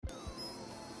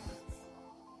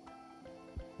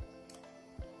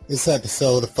This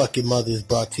episode of Fuck Your Mother is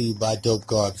brought to you by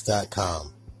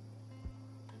DopeGarbs.com.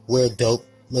 We're dope,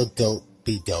 no dope,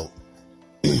 be dope.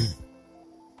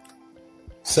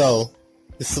 So,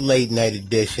 it's a late night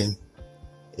edition.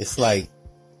 It's like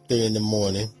 3 in the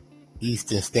morning,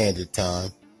 Eastern Standard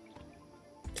Time.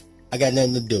 I got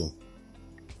nothing to do.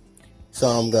 So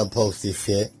I'm gonna post this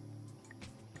shit.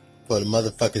 For the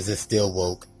motherfuckers that still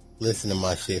woke, listen to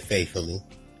my shit faithfully.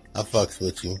 I fucks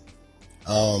with you.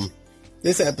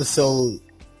 This episode,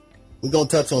 we're going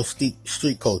to touch on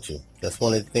street culture. That's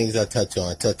one of the things I touch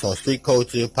on. I touch on street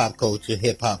culture, pop culture,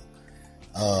 hip-hop,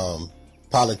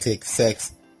 politics,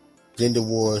 sex, gender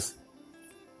wars.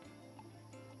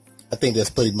 I think that's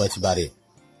pretty much about it.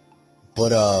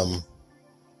 But,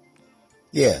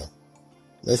 yeah.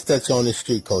 Let's touch on the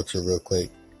street culture real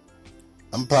quick.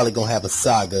 I'm probably going to have a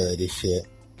saga of this shit.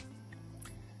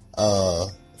 For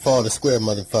all the square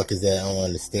motherfuckers that I don't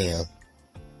understand.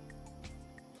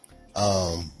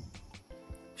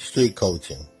 Street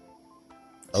culture.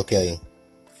 Okay.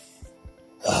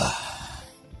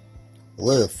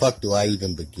 Where the fuck do I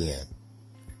even begin?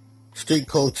 Street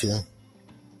culture.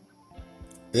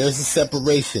 There's a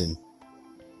separation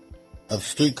of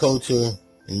street culture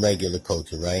and regular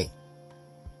culture, right?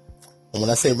 And when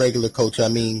I say regular culture, I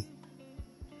mean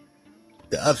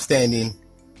the upstanding,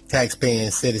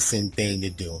 tax-paying citizen thing to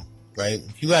do, right?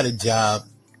 If you got a job,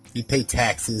 you pay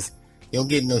taxes, you don't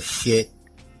get no shit.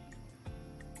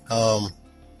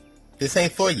 This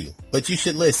ain't for you, but you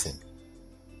should listen,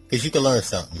 because you can learn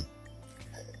something.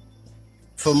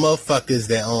 For motherfuckers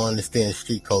that don't understand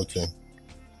street culture,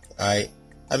 alright,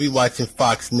 I be watching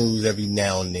Fox News every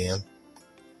now and then,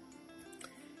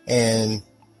 and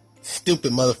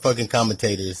stupid motherfucking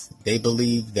commentators, they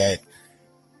believe that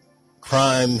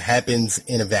crime happens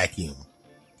in a vacuum.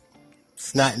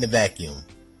 It's not in a vacuum.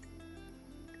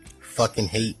 Fucking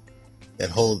hate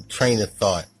that whole train of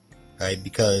thought, right?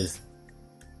 Because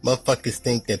motherfuckers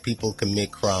think that people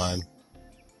commit crime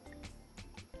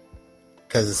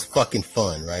because it's fucking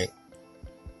fun, right?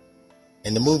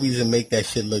 And the movies that make that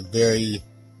shit look very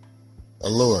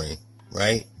alluring,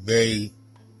 right? Very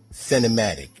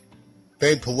cinematic,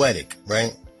 very poetic,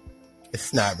 right?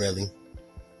 It's not really.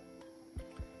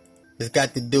 It's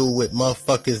got to do with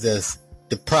motherfuckers that's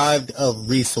deprived of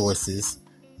resources,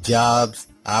 jobs,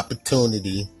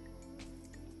 opportunity,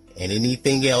 and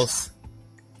anything else,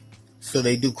 so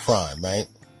they do crime, right?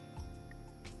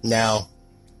 Now,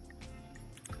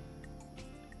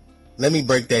 let me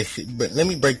break that shit, but let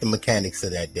me break the mechanics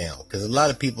of that down, because a lot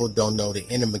of people don't know the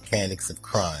inner mechanics of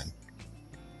crime,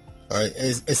 all right?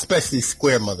 Especially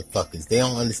square motherfuckers. They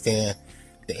don't understand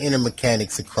the inner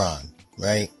mechanics of crime,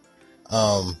 right?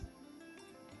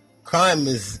 Crime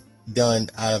is done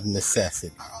out of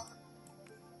necessity,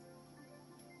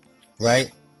 right?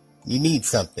 You need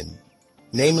something,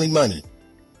 namely money.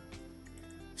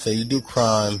 So you do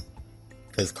crime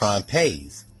because crime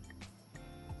pays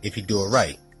if you do it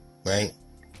right, right?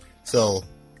 So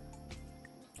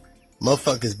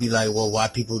motherfuckers be like, well, why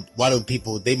do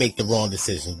people, they make the wrong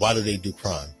decisions? Why do they do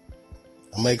crime?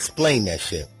 I'm going to explain that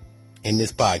shit in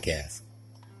this podcast.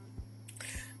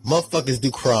 Motherfuckers do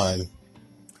crime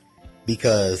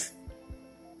because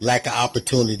lack of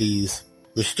opportunities,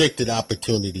 restricted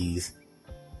opportunities,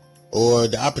 or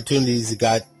the opportunities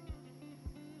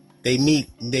they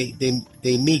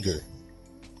meager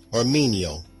or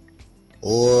menial,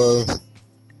 or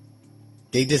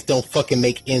they just don't fucking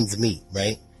make ends meet,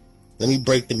 right? Let me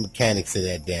break the mechanics of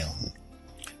that down.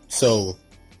 So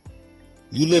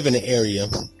you live in an area,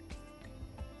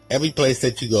 every place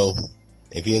that you go,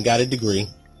 if you ain't got a degree,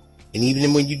 and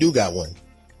even when you do got one,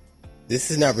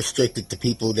 this is not restricted to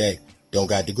people that don't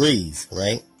got degrees,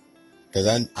 right?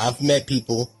 Because I've met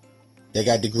people that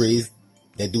got degrees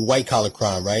that do white collar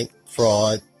crime, right?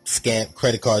 Fraud, scam,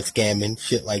 credit card scamming,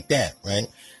 shit like that, right?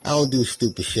 I don't do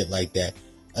stupid shit like that.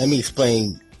 Let me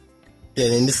explain that,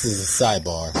 and this is a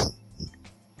sidebar,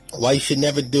 why you should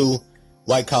never do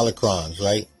white collar crimes,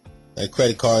 right? Like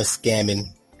credit card scamming.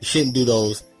 You shouldn't do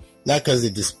those, not because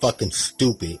they're just fucking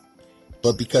stupid,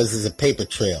 but because there's a paper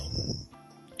trail.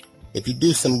 If you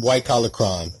do some white collar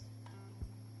crime,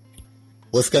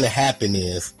 what's going to happen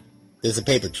is there's a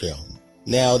paper trail.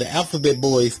 Now, the alphabet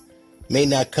boys may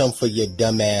not come for your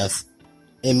dumb ass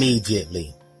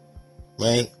immediately,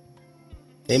 right?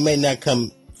 They may not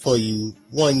come for you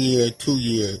 1 year, 2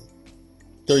 years,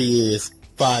 3 years,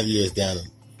 5 years down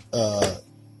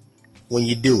when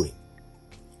you do it.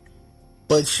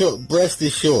 But rest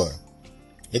assured,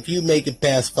 if you make it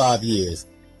past 5 years,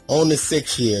 on the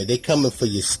 6th year, they coming for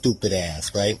your stupid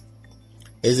ass, right?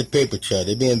 There's a paper trail.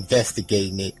 They've been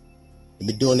investigating it. They've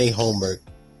been doing their homework.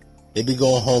 They be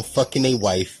going home fucking their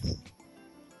wife,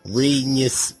 reading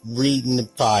the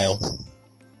file.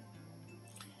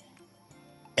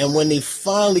 And when they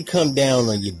finally come down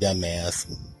on you,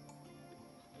 dumbass,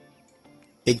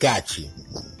 they got you.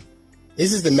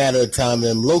 This is the matter of time of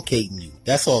them locating you.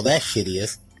 That's all that shit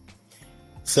is.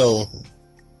 So,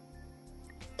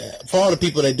 for all the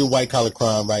people that do white-collar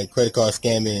crime, right, credit card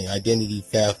scamming, identity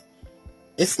theft,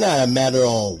 it's not a matter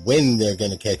on when they're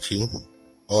going to catch you.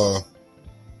 Or,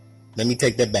 let me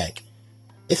take that back.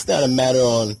 It's not a matter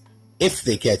on if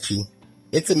they catch you.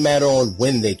 It's a matter on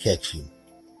when they catch you.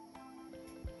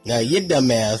 Now, your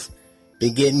dumbass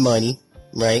been getting money,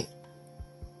 right?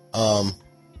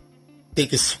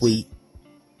 Think it's sweet.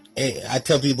 I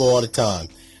tell people all the time,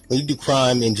 when you do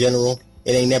crime in general,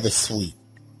 it ain't never sweet,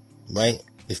 right?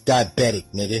 It's diabetic,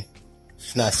 nigga.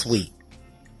 It's not sweet.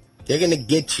 They're gonna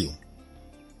get you.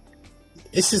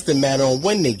 It's just a matter on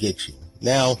when they get you.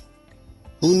 Now,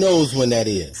 who knows when that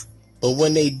is? But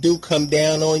when they do come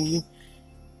down on you,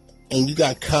 and you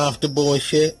got comfortable and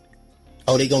shit,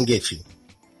 oh, they gonna get you.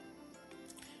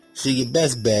 So your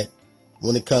best bet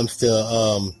when it comes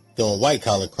to doing white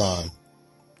collar crime,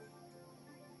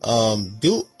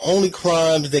 do only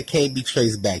crimes that can't be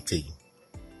traced back to you.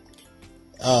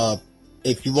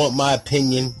 If you want my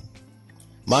opinion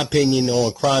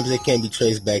on crimes that can't be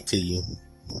traced back to you,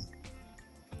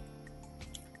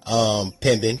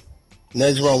 pimping.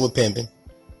 Nothing's wrong with pimping.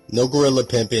 No gorilla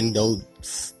pimping, no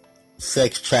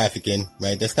sex trafficking,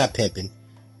 right? That's not pimping.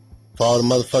 For all the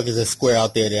motherfuckers that square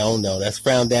out there, they don't know. That's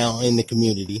frowned down in the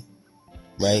community,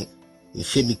 right? You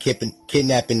shouldn't be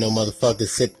kidnapping no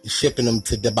motherfuckers, shipping them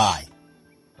to Dubai.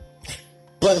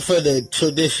 But for the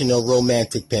traditional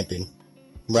romantic pimping,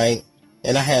 right?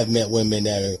 And I have met women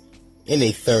that are in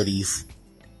their 30s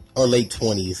or late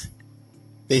 20s.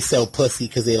 They sell pussy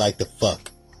because they like to fuck.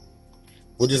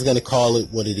 We're just going to call it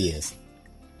what it is.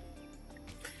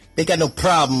 They got no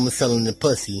problem with selling the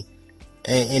pussy.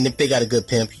 And if they got a good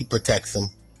pimp, he protects them.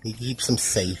 He keeps them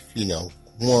safe, you know,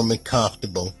 warm and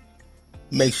comfortable.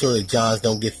 Make sure the Johns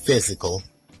don't get physical.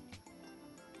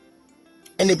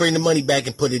 And they bring the money back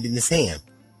and put it in his hand.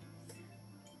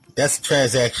 That's a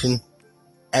transaction.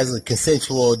 As a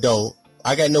consensual adult,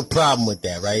 I got no problem with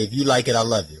that, right? If you like it, I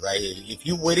love it, right? If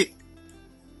you with it,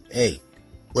 hey,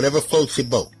 whatever floats your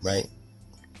boat, right?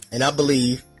 And I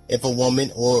believe if a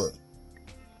woman, or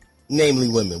namely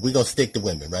women, we're going to stick to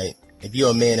women, right? If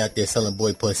you're a man out there selling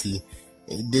boy pussy,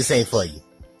 this ain't for you.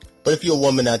 But if you're a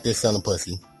woman out there selling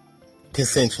pussy,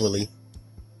 consensually,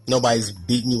 nobody's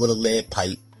beating you with a lead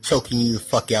pipe, choking you the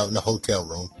fuck out in the hotel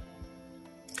room.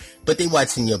 But they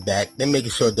watching your back. They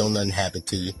making sure don't nothing happen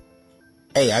to you.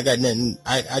 Hey, I got nothing.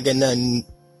 I got nothing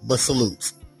but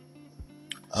salutes.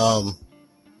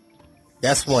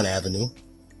 That's one avenue.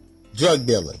 Drug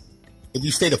dealing. If you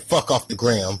stay the fuck off the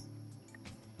gram,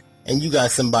 and you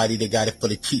got somebody that got it for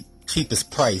the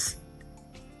cheapest price,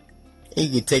 and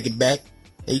you can take it back,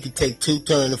 and you can take 2,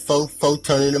 turn it to 4, 4,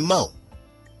 turn it to mo.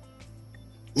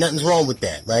 Nothing's wrong with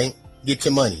that, right? Get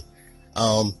your money.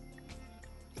 And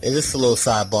this is a little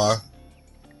sidebar.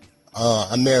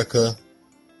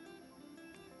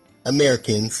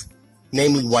 Americans,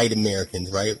 namely white Americans,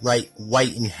 right?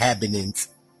 White inhabitants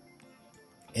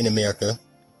in America,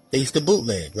 they used to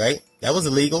bootleg, right? That was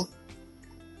illegal.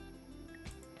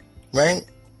 Right?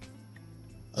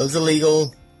 It was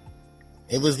illegal.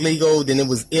 It was legal, then it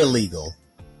was illegal.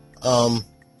 And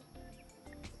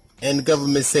the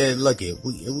government said, look,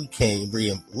 we can't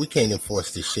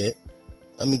enforce this shit.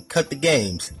 I mean, cut the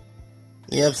games.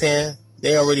 You know what I'm saying?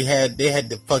 They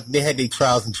had their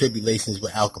trials and tribulations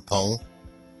with Al Capone.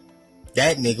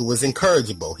 That nigga was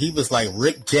incorrigible. He was like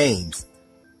Rick James.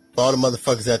 For all the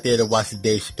motherfuckers out there that watch the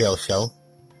Dave Chappelle show,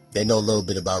 they know a little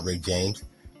bit about Rick James.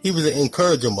 He was an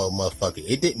incorrigible motherfucker.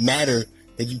 It didn't matter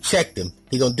that you checked him.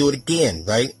 He gonna do it again,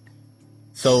 right?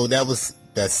 So that's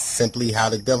simply how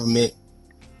the government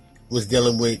was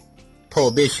dealing with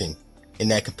prohibition in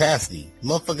that capacity.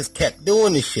 Motherfuckers kept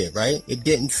doing this shit, right? It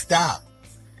didn't stop.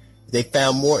 They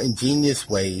found more ingenious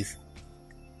ways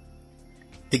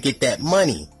to get that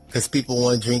money because people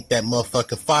want to drink that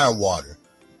motherfucking fire water.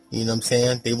 You know what I'm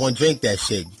saying? They want to drink that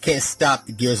shit. You can't stop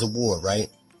the gears of war, right?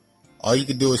 All you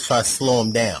can do is try to slow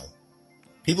them down.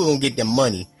 People gonna get their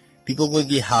money. People gonna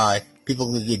get high.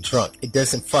 People gonna get drunk. It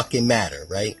doesn't fucking matter,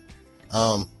 right?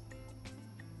 For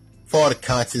all the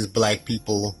conscious black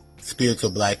people,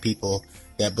 spiritual black people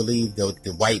that believe that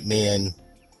the white man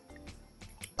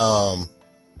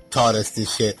taught us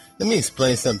this shit. Let me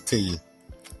explain something to you.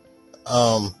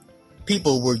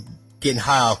 People were getting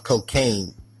high off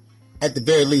cocaine, at the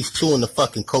very least chewing the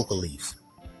fucking coca leaves.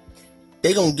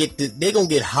 They gonna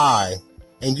get high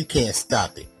and you can't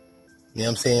stop it. You know what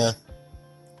I'm saying?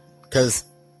 Because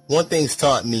one thing's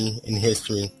taught me in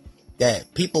history,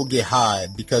 that people get high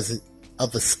because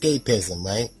of escapism,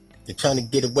 right? They're trying to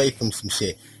get away from some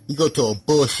shit. You go to a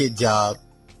bullshit job,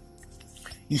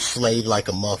 you slave like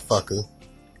a motherfucker.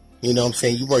 You know what I'm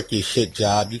saying? You work your shit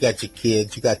job, you got your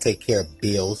kids, you got to take care of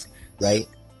bills, right?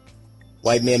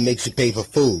 White man makes you pay for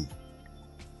food,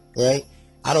 right?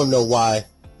 I don't know why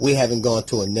we haven't gone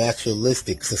to a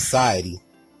naturalistic society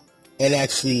and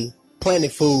actually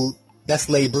planted food, that's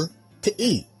labor, to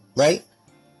eat, right?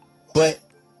 But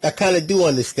I kind of do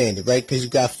understand it, right? Because you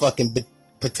got fucking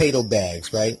potato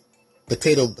bags, right?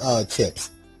 Potato chips.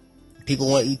 People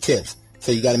want to eat chips,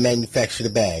 so you got to manufacture the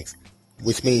bags,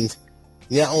 which means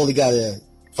you not only got to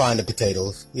find the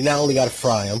potatoes, you not only got to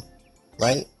fry them,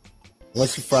 right?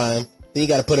 Once you fry them, then you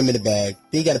got to put them in the bag,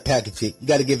 then you got to package it, you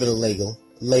got to give it a label,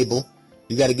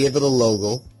 you got to give it a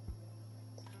logo,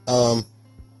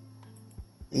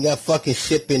 you got fucking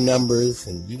shipping numbers,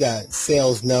 and you got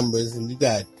sales numbers, and you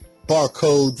got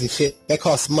barcodes and shit. That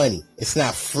costs money. It's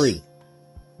not free,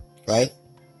 right?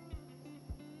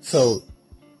 So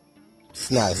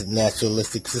it's not a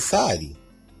naturalistic society.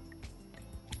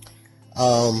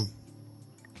 But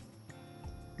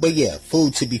yeah,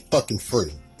 food should be fucking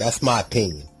free. That's my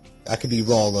opinion. I could be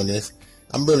wrong on this.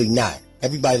 I'm really not.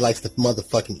 Everybody likes to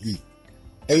motherfucking eat.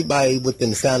 Everybody within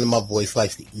the sound of my voice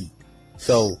likes to eat.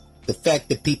 So the fact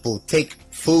that people take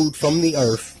food from the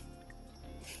earth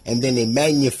and then they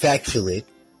manufacture it,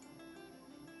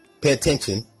 pay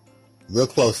attention real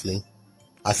closely.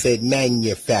 I said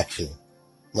manufacture,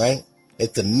 right?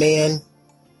 It's a man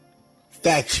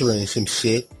manufacturing some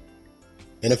shit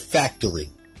in a factory.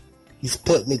 He's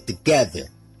putting it together.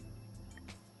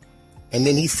 And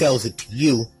then he sells it to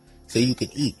you so you can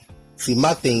eat. See,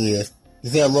 my thing is,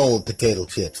 there's nothing wrong with potato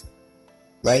chips,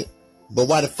 right? But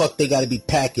why the fuck they gotta be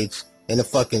packaged in a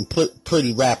fucking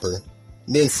pretty wrapper,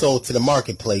 and then sold to the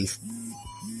marketplace,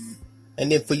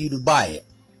 and then for you to buy it,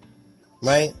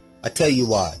 right? I tell you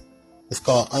why. It's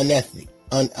called unethical.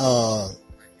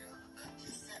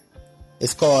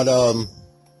 It's called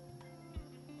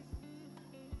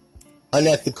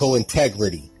unethical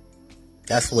integrity.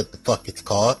 That's what the fuck it's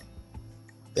called.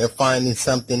 They're finding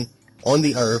something on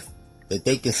the earth that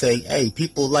they can say, hey,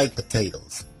 people like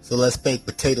potatoes, so let's make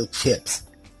potato chips.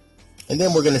 And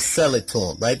then we're going to sell it to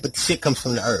them, right? But the shit comes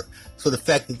from the earth. So the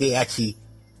fact that they actually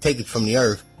take it from the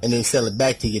earth and then sell it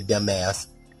back to your dumb ass,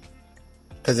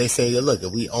 because they say, look,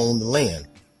 we own the land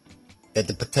that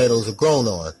the potatoes are grown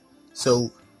on,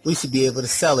 so we should be able to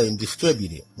sell it and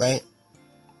distribute it, right?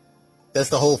 That's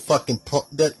the whole fucking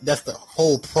that's the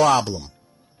whole problem.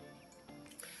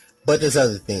 But there's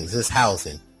other things. There's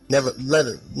housing.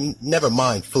 Never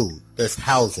mind food. There's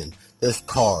housing. There's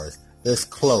cars. There's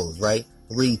clothes, right?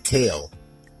 Retail,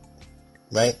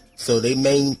 right? So they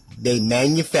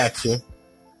manufacture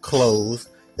clothes.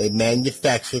 They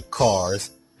manufacture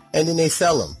cars, and then they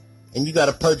sell them, and you got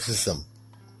to purchase them.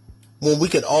 When we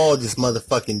could all just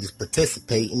motherfucking just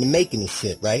participate in making this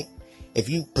shit, right? If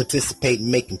you participate in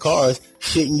making cars,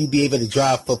 shouldn't you be able to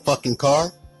drive a fucking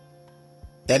car?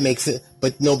 That makes it,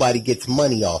 but nobody gets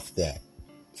money off that.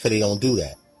 So they don't do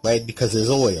that, right? Because there's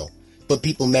oil. But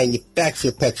people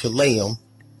manufacture petroleum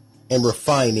and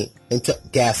refine it into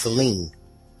gasoline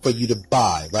for you to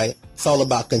buy, right? It's all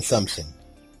about consumption.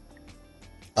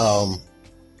 But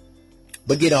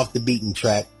get off the beaten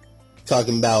track,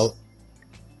 talking about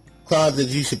crimes that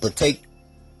you should partake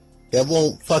that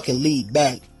won't fucking lead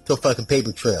back to a fucking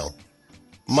paper trail.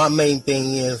 My main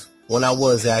thing is, when I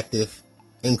was active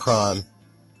in crime,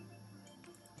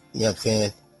 you know what I'm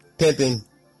saying, pimping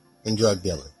and drug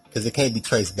dealing, because it can't be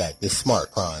traced back. They're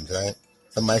smart crimes, right?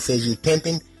 Somebody says you're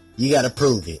pimping, you gotta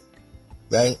prove it,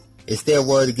 right? It's their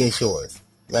word against yours,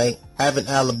 right? Have an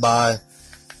alibi,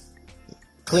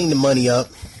 clean the money up,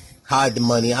 hide the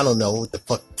money. I don't know what the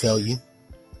fuck to tell you,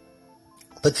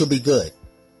 but you'll be good.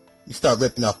 You start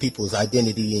ripping off people's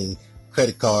identity and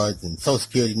credit cards and social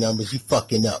security numbers, you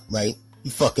fucking up, right?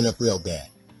 You fucking up real bad.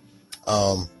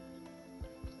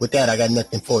 With that, I got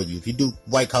nothing for you. If you do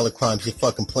white collar crimes, you're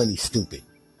fucking plenty stupid.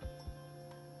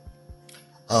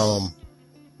 But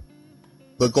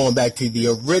going back to the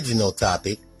original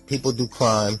topic, people do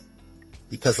crime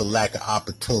because of lack of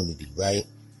opportunity, right?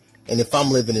 And if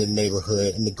I'm living in a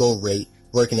neighborhood and the go rate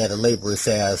working at a laborer's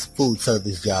ass food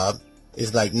service job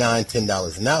is like $9,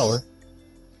 $10 an hour,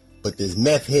 but there's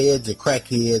meth heads or crack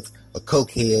heads or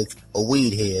coke heads or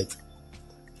weed heads,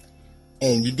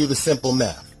 and you do the simple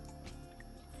math.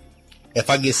 If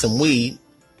I get some weed,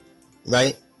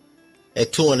 right,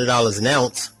 at $200 an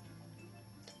ounce,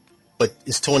 but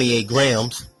it's 28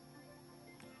 grams,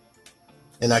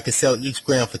 and I can sell each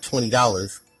gram for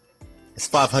 $20, it's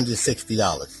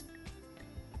 $560.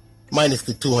 Minus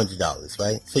the $200,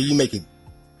 right? So you make it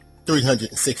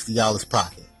 $360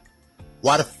 profit.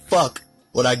 Why the fuck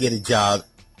would I get a job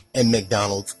at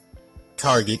McDonald's,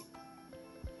 Target,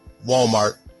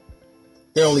 Walmart?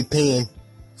 They're only paying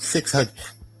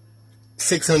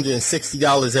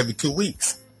 $660 every 2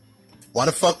 weeks. Why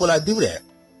the fuck would I do that?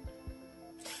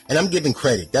 And I'm giving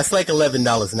credit. That's like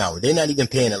 $11 an hour. They're not even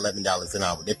paying $11 an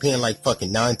hour. They're paying like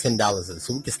fucking $9, $10,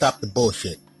 so we can stop the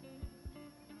bullshit.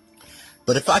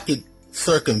 But if I could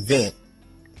circumvent,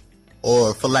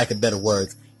 or for lack of better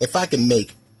words, if I can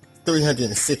make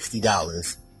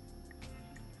 $360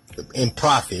 in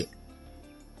profit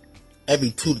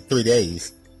every 2 to 3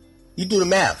 days, you do the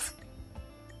math.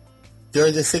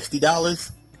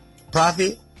 $360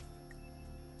 profit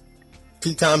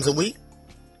 2 times a week?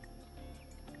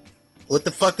 What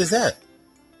the fuck is that?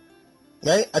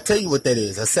 Right? I tell you what that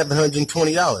is. That's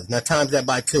 $720. Now times that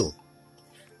by 2.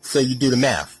 So you do the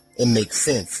math. It makes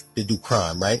sense to do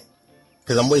crime, right?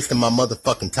 Because I'm wasting my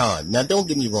motherfucking time. Now don't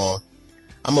get me wrong.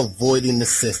 I'm avoiding the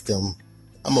system.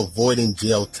 I'm avoiding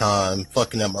jail time,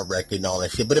 fucking up my record and all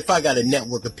that shit. But if I got a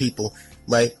network of people,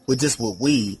 right, with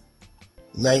weed,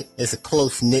 right, it's a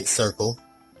close-knit circle.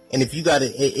 And if you got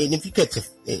and if you catch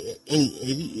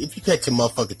if you catch a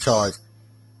motherfucker charge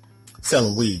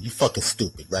selling weed, you fucking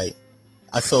stupid, right?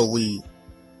 I sold weed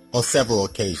on several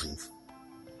occasions.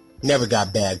 Never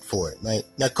got bagged for it, right?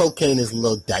 Now, cocaine is a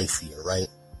little dicier, right?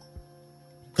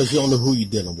 Because you don't know who you're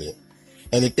dealing with.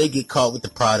 And if they get caught with the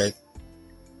product,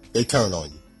 they turn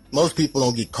on you. Most people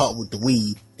don't get caught with the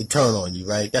weed, they turn on you,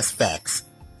 right? That's facts.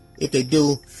 If they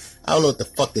do, I don't know what the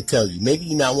fuck to tell you. Maybe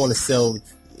you not want to sell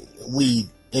weed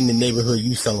in the neighborhood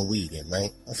you selling weed in,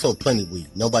 right? I sold plenty of weed.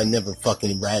 Nobody never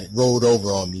fucking rolled over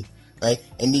on me, right?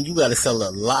 And then you got to sell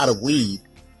a lot of weed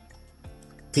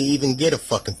to even get a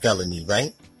fucking felony,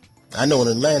 right? I know in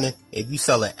Atlanta, if you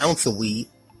sell an ounce of weed,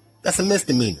 that's a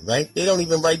misdemeanor, right? They don't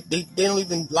even they don't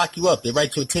even lock you up. They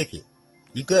write you a ticket.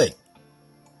 You good.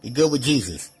 You good with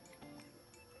Jesus.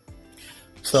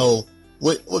 So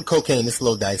with cocaine, it's a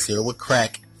little dicier. With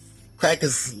crack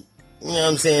is, you know what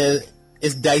I'm saying,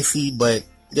 it's dicey, but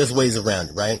there's ways around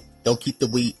it, right? Don't keep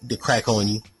the crack on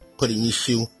you. Put it in your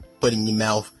shoe, put it in your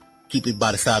mouth, keep it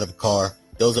by the side of a car.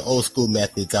 Those are old school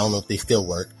methods. I don't know if they still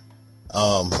work.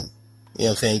 You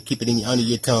know what I'm saying? Keep it under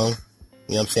your tongue.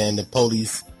 You know what I'm saying? The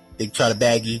police, they try to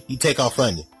bag you. You take off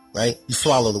running, right? You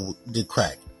swallow the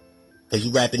crack. Because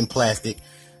you wrap it in plastic.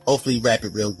 Hopefully you wrap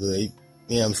it real good.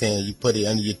 You know what I'm saying? You put it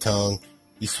under your tongue.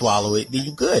 You swallow it. Then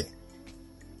you good.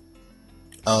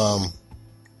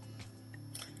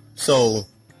 So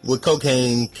with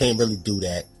cocaine, can't really do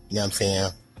that. You know what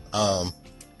I'm saying?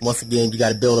 Once again, you got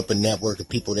to build up a network of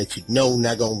people that you know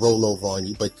not going to roll over on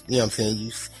you. But, you know what I'm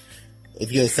saying?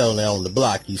 If you ain't selling it on the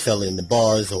block, you sell it in the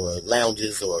bars or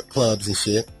lounges or clubs and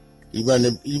shit. You run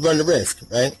the risk,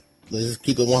 right? Let's just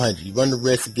keep it 100. You run the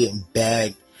risk of getting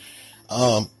bagged.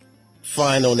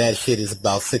 Fine on that shit is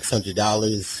about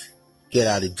 $600. Get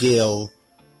out of jail,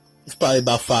 it's probably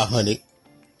about $500.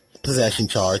 Possession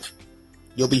charge.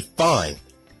 You'll be fine.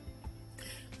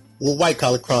 With white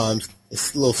collar crimes,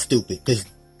 it's a little stupid because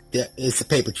it's a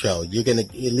paper trail.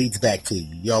 It leads back to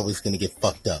you. You're always gonna get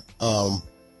fucked up.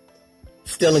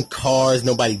 Stealing cars,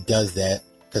 nobody does that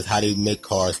because how they make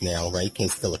cars now, right? You can't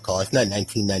steal a car. It's not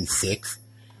 1996,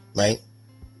 right?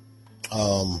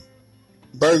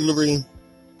 Burglary,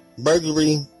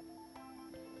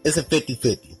 it's a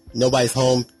 50-50. Nobody's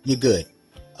home, you're good.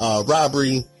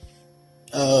 Robbery,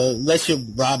 unless you're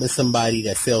robbing somebody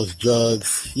that sells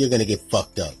drugs, you're gonna get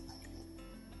fucked up.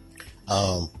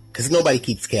 Because nobody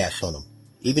keeps cash on them.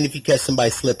 Even if you catch somebody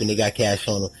slipping, they got cash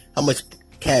on them. How much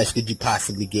cash could you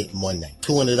possibly get in one night?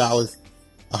 $200,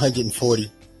 $140,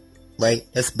 right?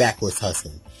 That's backwards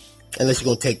hustling. Unless you're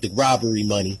going to take the robbery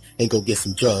money and go get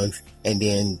some drugs, and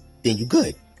then you're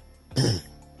good.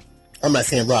 I'm not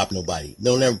saying rob nobody.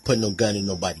 Don't ever put no gun in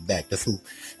nobody's back. That's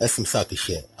some sucker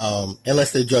shit.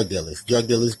 Unless they're drug dealers. Drug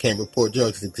dealers can't report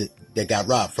drugs that got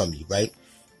robbed from you, right?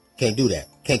 Can't do that.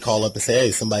 Can't call up and say,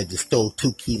 hey, somebody just stole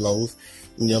 2 kilos,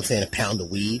 you know what I'm saying, a pound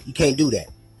of weed. You can't do that.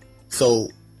 So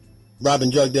robbing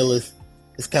drug dealers,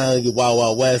 it's kind of your Wild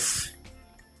Wild West.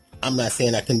 I'm not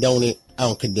saying I condone it. I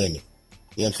don't condemn it.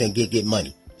 You know what I'm saying? Get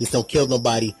money. Just don't kill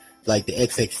nobody like the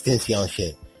XXXTentacion shit.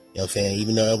 You know what I'm saying?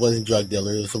 Even though it wasn't a drug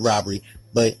dealer, it was a robbery.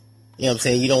 But, you know what I'm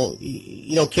saying? You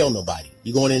don't kill nobody.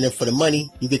 You going in there for the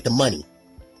money, you get the money.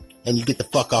 And you get the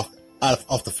fuck off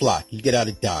the flock. You get out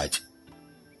of Dodge.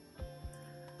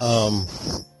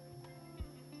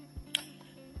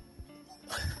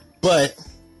 But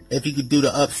if you could do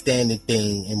the upstanding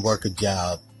thing and work a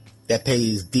job that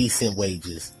pays decent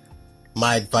wages,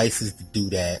 my advice is to do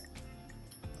that.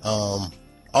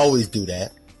 Always do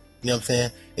that. You know what I'm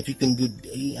saying? If you can do,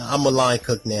 I'm a line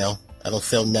cook now. I don't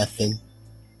sell nothing.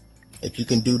 If you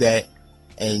can do that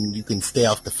and you can stay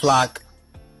off the flock,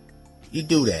 you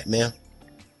do that, man.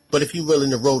 But if you're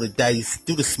willing to roll the dice,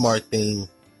 do the smart thing.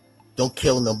 Don't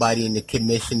kill nobody in the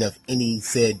commission of any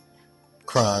said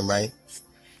crime, right?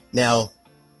 Now,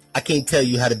 I can't tell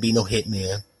you how to be no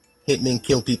hitman. Hitmen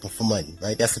kill people for money,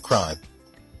 right? That's a crime.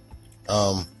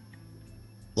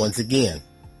 Once again,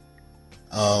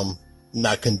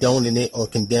 not condoning it or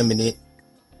condemning it.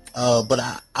 But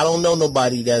I don't know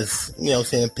nobody that's, you know what I'm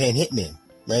saying, paying hitmen,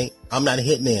 right? I'm not a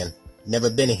hitman. Never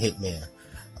been a hitman.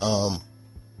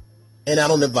 And I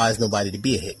don't advise nobody to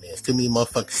be a hitman. It's too many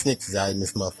motherfucking snitches out in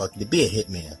this motherfucker to be a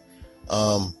hitman.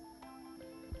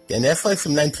 And that's like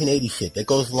some 1980 shit that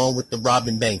goes along with the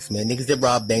robbing banks, man. Niggas that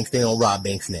rob banks, they don't rob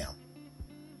banks now.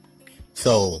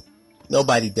 So,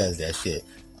 nobody does that shit.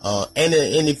 And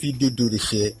if you do the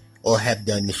shit, or have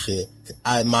done the shit,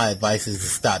 my advice is to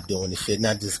stop doing the shit.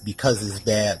 Not just because it's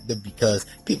bad, but because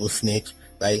people snitch,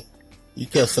 right? You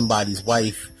kill somebody's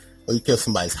wife, or you kill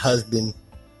somebody's husband.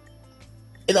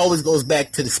 It always goes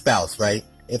back to the spouse, right?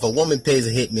 If a woman pays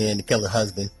a hitman to kill her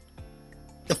husband,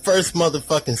 the first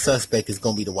motherfucking suspect is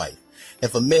going to be the wife.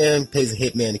 If a man pays a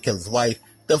hitman to kill his wife,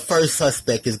 the first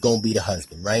suspect is going to be the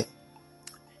husband, right?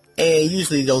 And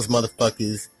usually those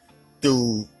motherfuckers,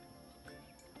 through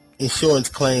insurance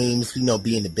claims, you know,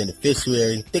 being the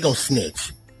beneficiary, they going to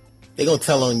snitch. They going to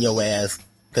tell on your ass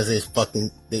because it's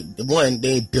fucking, they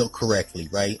ain't built correctly,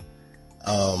 right?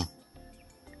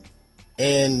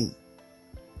 And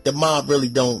the mob really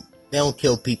don't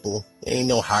kill people. There ain't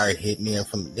no hired hitman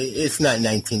from, it's not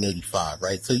 1985,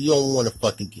 right? So you don't want to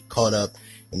fucking get caught up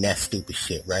in that stupid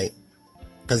shit, right?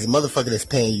 Because the motherfucker that's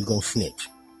paying you gonna snitch,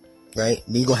 right?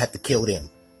 Then you gonna have to kill them.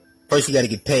 First you gotta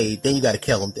get paid, then you gotta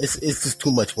kill them. It's just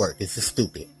too much work. It's just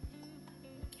stupid.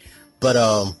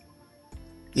 But,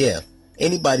 yeah.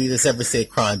 Anybody that's ever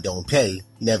said crime don't pay,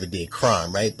 never did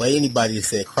crime, right? But anybody that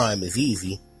said crime is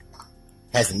easy,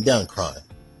 hasn't done crime.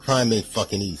 Crime ain't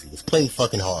fucking easy. It's plenty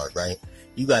fucking hard, right?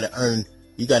 You gotta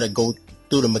go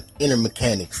through the inner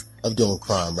mechanics of doing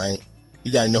crime, right?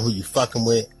 You gotta know who you fucking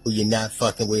with, who you're not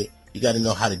fucking with. You gotta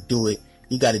know how to do it.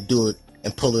 You gotta do it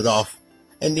and pull it off.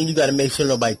 And then you gotta make sure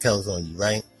nobody tells on you,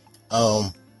 right?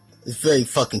 It's very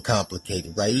fucking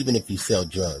complicated, right? Even if you sell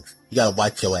drugs. You gotta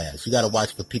watch your ass. You gotta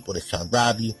watch for people that's trying to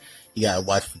rob you. You gotta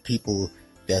watch for people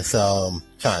that's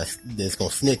that's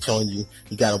gonna snitch on you.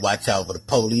 You gotta watch out for the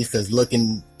police that's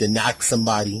looking to knock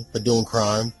somebody for doing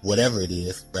crime, whatever it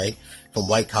is, right? From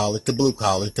white collar to blue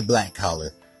collar to black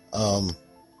collar.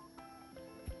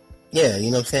 Yeah,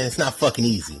 you know what I'm saying? It's not fucking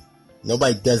easy.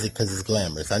 Nobody does it because it's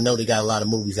glamorous. I know they got a lot of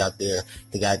movies out there.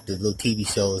 They got the little TV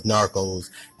shows, Narcos.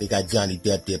 They got Johnny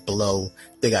Depp there below.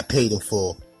 They got Paid in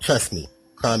Full. Trust me,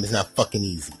 crime is not fucking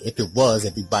easy. If it was,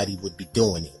 everybody would be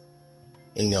doing it.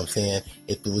 You know what I'm saying?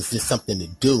 If it was just something to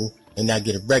do and not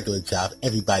get a regular job,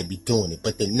 everybody be doing it.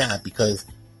 But they're not, because,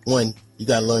 one, you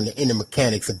gotta learn the inner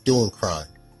mechanics of doing crime.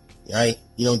 Right?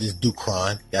 You don't just do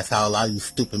crime. That's how a lot of you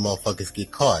stupid motherfuckers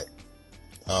get caught.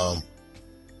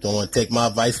 Don't want to take my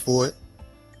advice for it?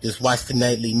 Just watch the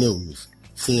nightly news.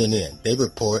 CNN. They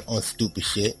report on stupid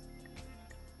shit.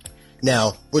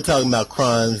 Now, we're talking about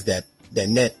crimes that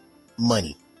net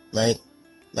money, right?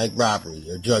 Like robbery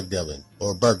or drug dealing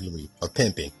or burglary or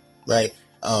pimping, right?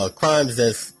 Crimes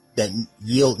that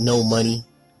yield no money,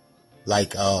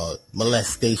 like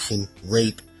molestation,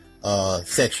 rape,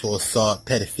 sexual assault,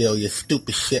 pedophilia,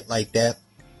 stupid shit like that.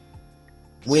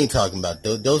 We ain't talking about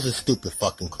those. Those are stupid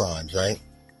fucking crimes, right?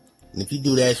 And if you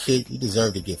do that shit, you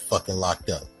deserve to get fucking locked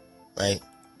up, right?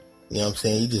 You know what I'm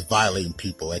saying? You're just violating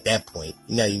people at that point.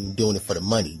 You're not even doing it for the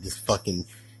money. Just fucking,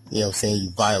 you know what I'm saying?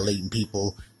 You're violating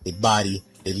people, their body,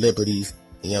 their liberties,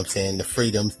 you know what I'm saying? The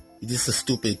freedoms. You're just a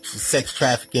stupid sex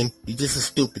trafficking. You're just a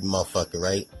stupid motherfucker,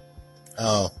 right?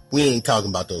 We ain't talking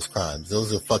about those crimes.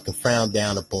 Those are fucking frowned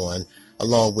down upon,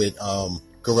 along with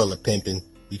gorilla pimping.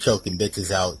 You choking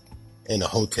bitches out in a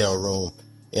hotel room,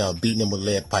 you know, beating them with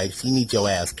lead pipes. You need your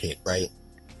ass kicked, right?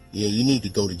 Yeah, you need to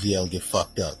go to jail and get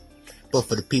fucked up. But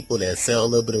for the people that sell a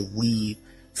little bit of weed,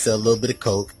 sell a little bit of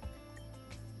coke,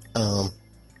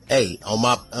 hey,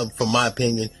 from my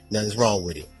opinion, nothing's wrong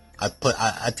with it.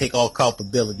 I take all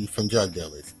culpability from drug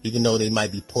dealers, even though they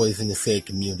might be poisoning said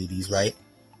communities, right?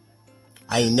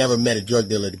 I ain't never met a drug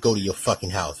dealer to go to your fucking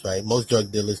house, right? Most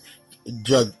drug dealers,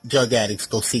 drug addicts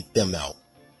go seek them out.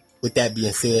 With that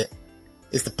being said,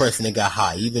 it's the person that got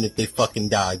high, even if they fucking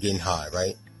die getting high,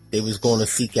 right? They was going to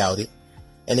seek out it.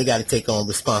 and they got to take on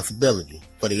responsibility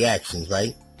for the actions,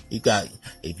 right?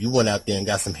 If you went out there and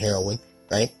got some heroin,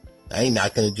 right? I ain't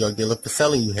knocking a drug dealer for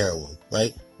selling you heroin,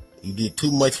 right? You did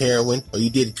too much heroin, or you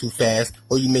did it too fast,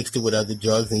 or you mixed it with other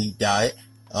drugs and you died,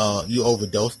 you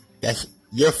overdosed. That's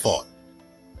your fault.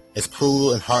 As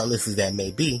cruel and heartless as that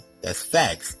may be, that's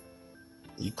facts.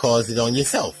 You caused it on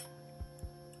yourself.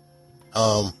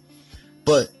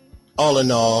 But all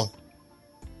in all,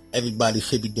 everybody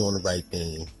should be doing the right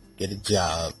thing. Get a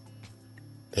job,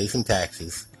 pay some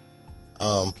taxes,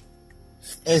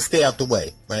 and stay out the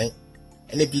way, right?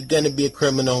 And if you're gonna be a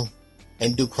criminal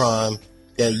and do crime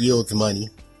that yields money,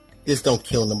 just don't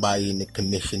kill nobody in the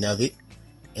commission of it.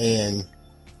 And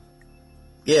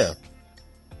yeah,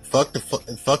 fuck the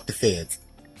feds,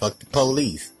 fuck the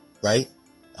police, right?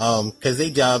 Cause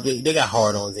they got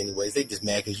hard-ons anyways. They just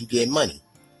mad cause you get money.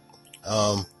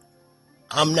 I'm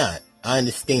not. I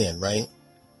understand, right?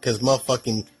 Cause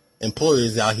motherfucking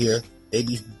employers out here, they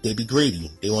be greedy.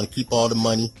 They want to keep all the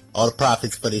money, all the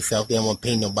profits for themselves. They don't want to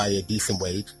pay nobody a decent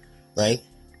wage, right?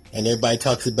 And everybody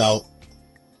talks about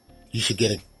you should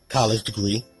get a college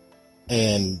degree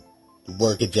and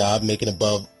work a job making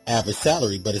above average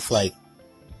salary. But it's like,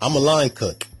 I'm a line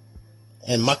cook.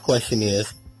 And my question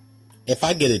is, if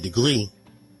I get a degree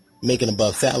making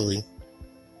above salary,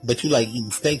 but you like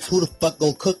eating steaks, who the fuck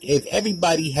gonna cook? If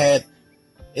everybody had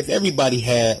a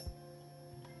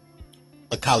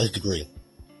college degree.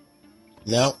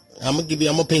 Now, I'm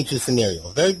gonna paint you a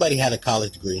scenario. If everybody had a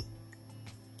college degree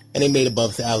and they made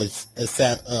above average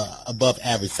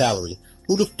salary,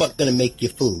 who the fuck gonna make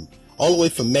your food? All the way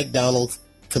from McDonald's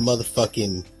to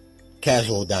motherfucking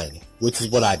casual dining, which is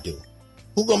what I do.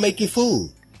 Who gonna make your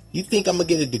food? You think I'm gonna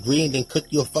get a degree and then cook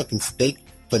you a fucking steak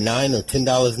for $9 or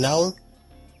 $10 an hour?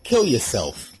 Kill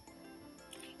yourself.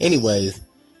 Anyways,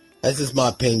 that's just my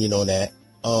opinion on that.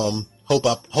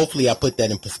 Hopefully I put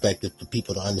that in perspective for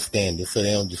people to understand it, so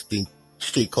they don't just think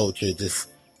street culture is just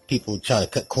people trying to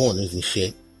cut corners and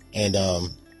shit, and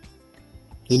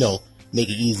make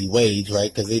an easy wage,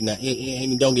 right? Because they not.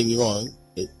 And don't get me wrong,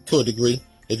 to a degree,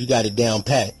 if you got it down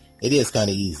pat, it is kind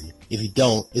of easy. If you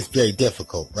don't, it's very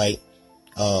difficult, right?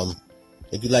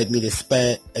 If you'd like me to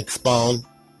expand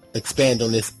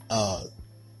on this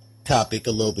topic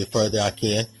a little bit further, I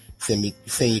can. Send your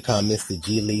comments to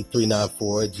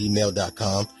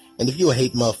glee394@gmail.com. And if you a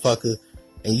hate motherfucker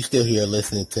and you still here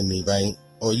listening to me, right?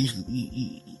 Or you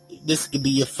this could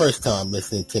be your first time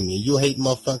listening to me. You a hate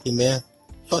motherfucker, man?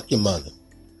 Fuck your mother.